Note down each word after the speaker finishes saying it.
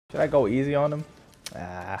Should I go easy on him?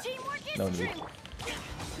 Ah, no need.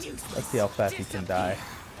 Let's see how fast he can die.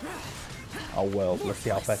 Oh well, let's see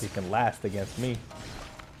how fast he can last against me.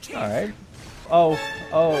 Alright.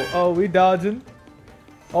 Oh, we dodging.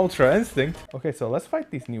 Ultra Instinct. Okay, so let's fight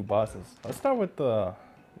these new bosses. Let's start with the...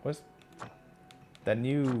 What's that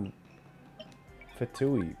new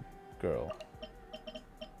Fatui girl?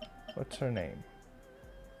 What's her name?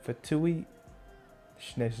 Fatui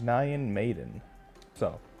Snezhnayan Maiden.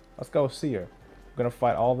 So, let's go see her. We're gonna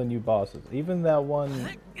fight all the new bosses. Even that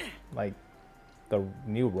one, like, the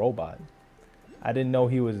new robot. I didn't know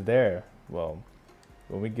he was there. Well,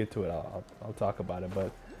 when we get to it, I'll talk about it.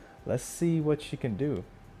 But let's see what she can do.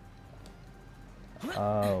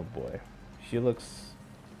 Oh boy, she looks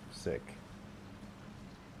sick.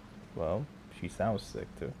 Well, she sounds sick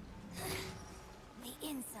too. The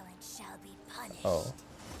insolent shall be punished. Oh.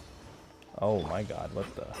 Oh my god, what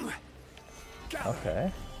the?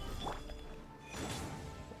 Okay.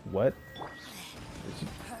 What?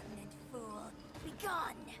 Pertinent fool, be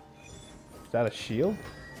gone. Is that a shield?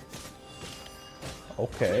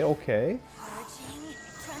 Okay, okay. Purging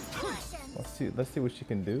transgression. Let's see what she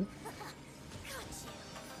can do. Got you.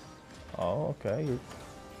 Oh, okay.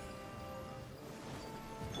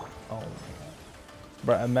 Oh my god.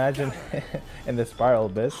 But imagine in the spiral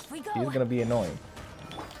abyss, he's gonna be annoying.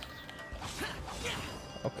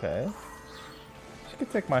 Okay. She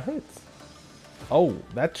could take my hits. Oh,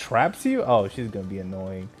 that traps you? Oh, she's gonna be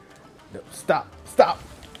annoying. No, stop! Stop!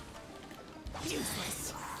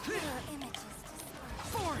 Useless. Your images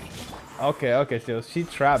boring. Okay, okay, so she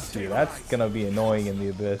traps you. That's gonna be annoying in the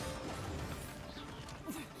abyss.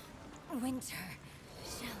 Winter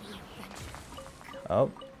shall you venture.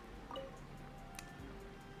 Oh.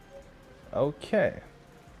 Okay.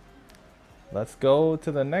 Let's go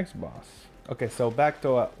to the next boss. Okay, so back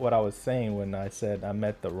to what I was saying when I said I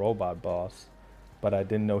met the robot boss, but I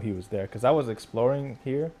didn't know he was there because I was exploring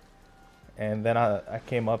here, and then I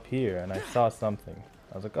came up here and I saw something.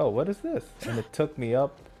 I was like, oh, what is this? And it took me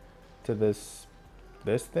up to this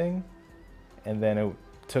thing, and then it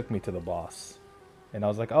took me to the boss. And I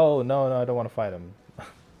was like, oh, no, I don't want to fight him.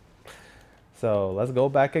 So let's go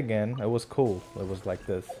back again. It was cool. It was like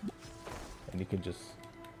this. And you can just...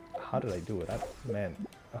 How did I do it? Man.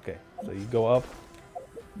 Okay, so you go up.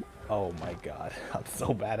 Oh my god. I'm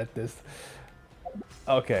so bad at this.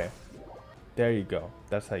 Okay. There you go.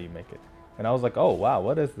 That's how you make it. And I was like, oh wow,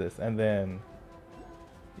 what is this? And then...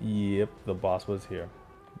 Yep, the boss was here.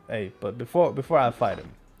 Hey, but before I fight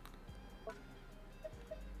him,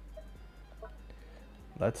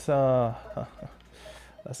 let's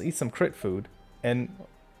let's eat some crit food. And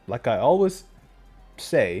like I always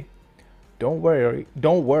say, don't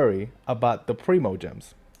worry about the primo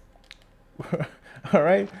gems. All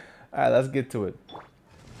right, let's get to it.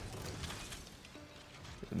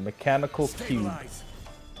 Mechanical cube.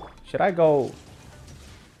 Should I go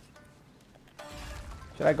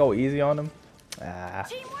easy on him? Ah,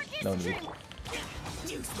 no need.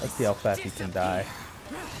 Let's see how fast he can die.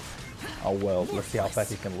 Oh well, let's see how fast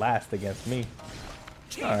he can last against me.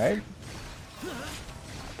 Alright.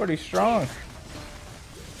 Pretty strong.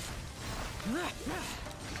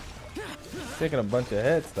 Taking a bunch of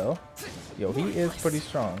hits though. Yo, he is pretty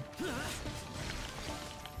strong.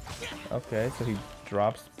 Okay, so he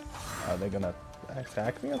drops. Are they gonna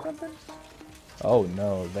attack me or something? Oh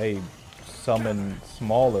no, they summon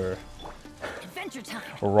smaller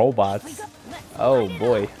robots. Oh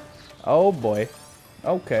boy. Oh boy.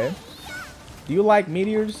 Okay. Do you like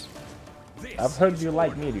meteors? I've heard you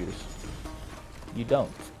like meteors. You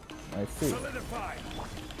don't. I see.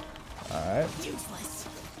 Alright.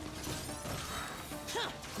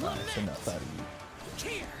 That's enough out of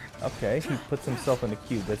you. Okay, he puts himself in the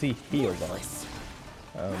cube. Does he heal though?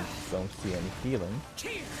 Don't see any healing.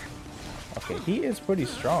 Okay, he is pretty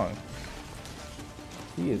strong.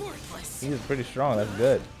 He is pretty strong. That's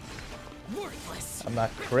good. I'm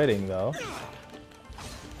not critting though.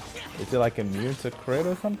 Is it like immune to crit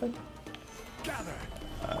or something?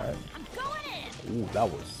 Alright. Ooh, that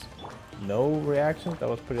was no reactions. That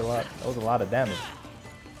was pretty lot. That was a lot of damage.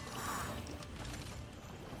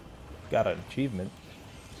 Got an achievement.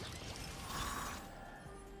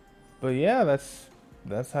 But yeah,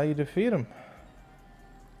 that's how you defeat him.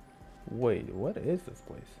 Wait, what is this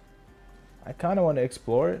place? I kind of want to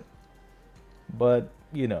explore it, but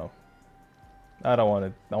you know, I don't want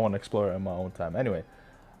to. I want to explore it in my own time. Anyway,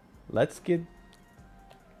 let's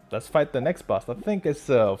fight the next boss. I think it's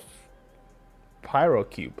a pyro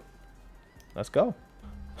cube. Let's go.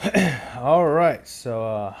 All right,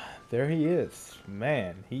 so there he is.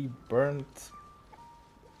 Man, he burnt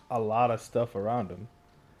a lot of stuff around him.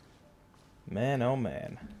 Man, oh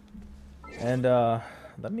man. And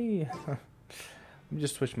let me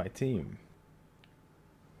just switch my team.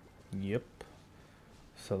 Yep.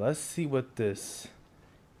 So let's see what this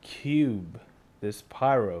cube, this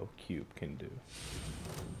pyro cube can do.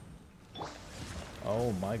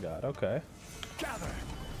 Oh my god, okay.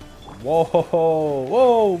 Whoa,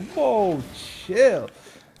 whoa, whoa, chill.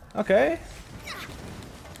 Okay.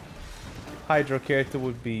 Hydro character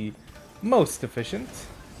would be most efficient.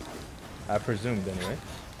 I presumed anyway.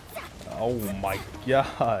 Oh my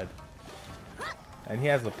god. And he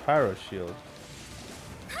has a pyro shield.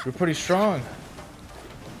 You're pretty strong.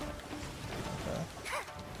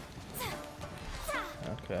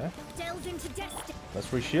 Okay. Let's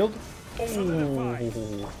reshield.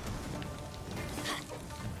 Oh.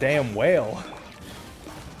 Damn whale.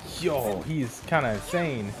 Yo, he's kind of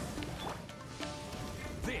insane.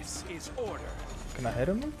 This is order. Can I hit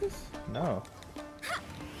him with this? No.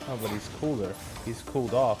 Oh, but he's cooler. He's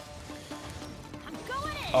cooled off.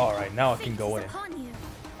 All right, now I can go in.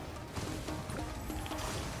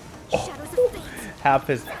 Oh, half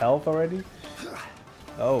his health already?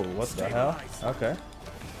 Oh, what the hell? Okay.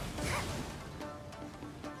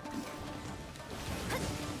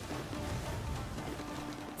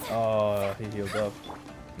 Oh, he healed up.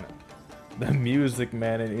 The music,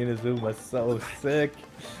 man, in Inazuma is so sick.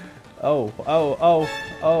 Oh, oh, oh,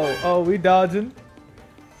 oh, oh, we dodging.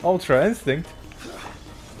 Ultra Instinct.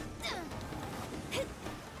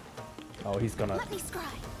 Oh, he's gonna...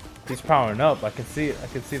 He's powering up. I can see it. I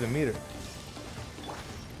can see the meter.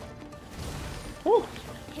 Woo.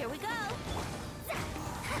 Here we go.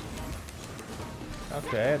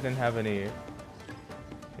 Okay, I didn't have any...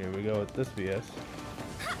 Here we go with this BS.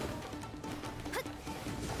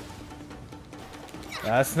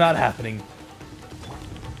 That's not happening.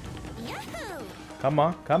 Yahoo! Come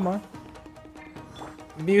on, come on.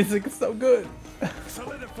 Music is so good.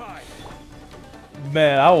 Solidified.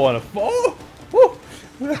 Man, I want to fall. Woo.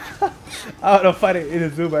 I want to fight it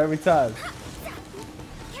Inazuma every time.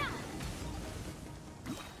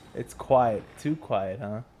 It's quiet, too quiet,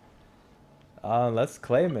 huh? Let's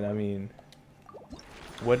claim it. I mean,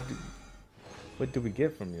 what do we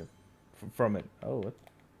get from you? From it? Oh, what?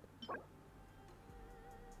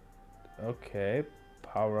 Okay,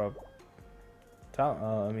 power up.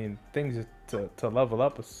 I mean, things to level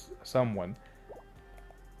up someone.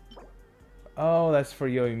 Oh, that's for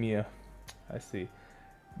Yoimiya. I see.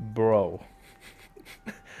 Bro.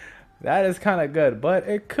 That is kind of good, but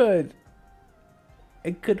it could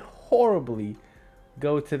horribly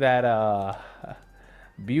go to that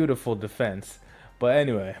beautiful defense. But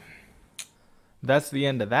anyway, that's the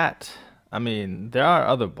end of that. I mean, there are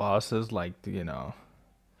other bosses like, you know,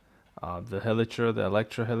 the Hilicher, the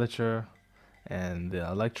Electro Hilicher, and the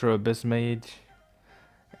Electro Abyss Mage.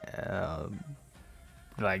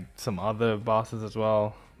 Like some other bosses as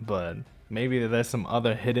well, but maybe there's some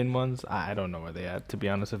other hidden ones. I don't know where they at, to be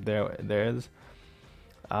honest, if there is.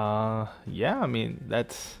 Yeah, I mean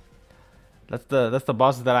that's the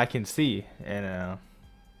bosses that I can see and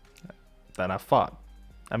that I fought.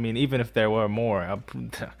 I mean, even if there were more,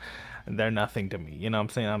 they're nothing to me. You know what I'm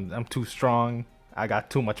saying? I'm too strong. I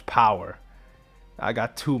got too much power. I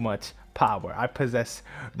got too much power. I possess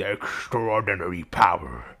the extraordinary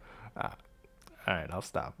power. Alright, I'll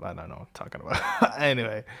stop. I don't know what I'm talking about.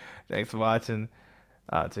 Anyway, thanks for watching.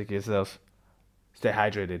 Take care of yourself. Stay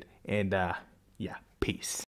hydrated. And, yeah, peace.